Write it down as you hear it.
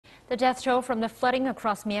The death toll from the flooding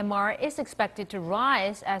across Myanmar is expected to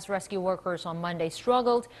rise as rescue workers on Monday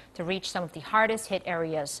struggled to reach some of the hardest hit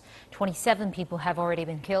areas. 27 people have already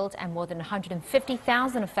been killed and more than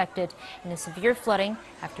 150,000 affected in the severe flooding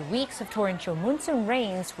after weeks of torrential monsoon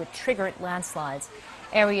rains which triggered landslides.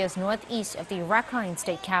 Areas northeast of the Rakhine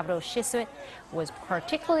state capital Chiswit was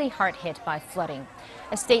particularly hard hit by flooding.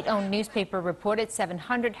 A state-owned newspaper reported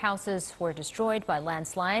 700 houses were destroyed by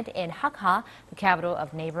landslide in Hakha, the capital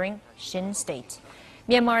of neighboring Shin state.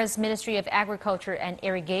 Myanmar's Ministry of Agriculture and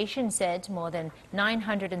Irrigation said more than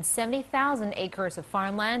 970,000 acres of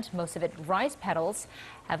farmland, most of it rice petals,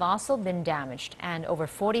 have also been damaged, and over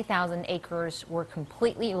 40,000 acres were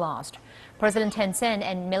completely lost. President Thein Sein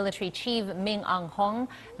and Military Chief Min Aung Hlaing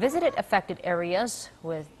visited affected areas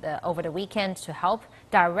over the weekend to help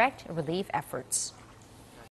direct relief efforts.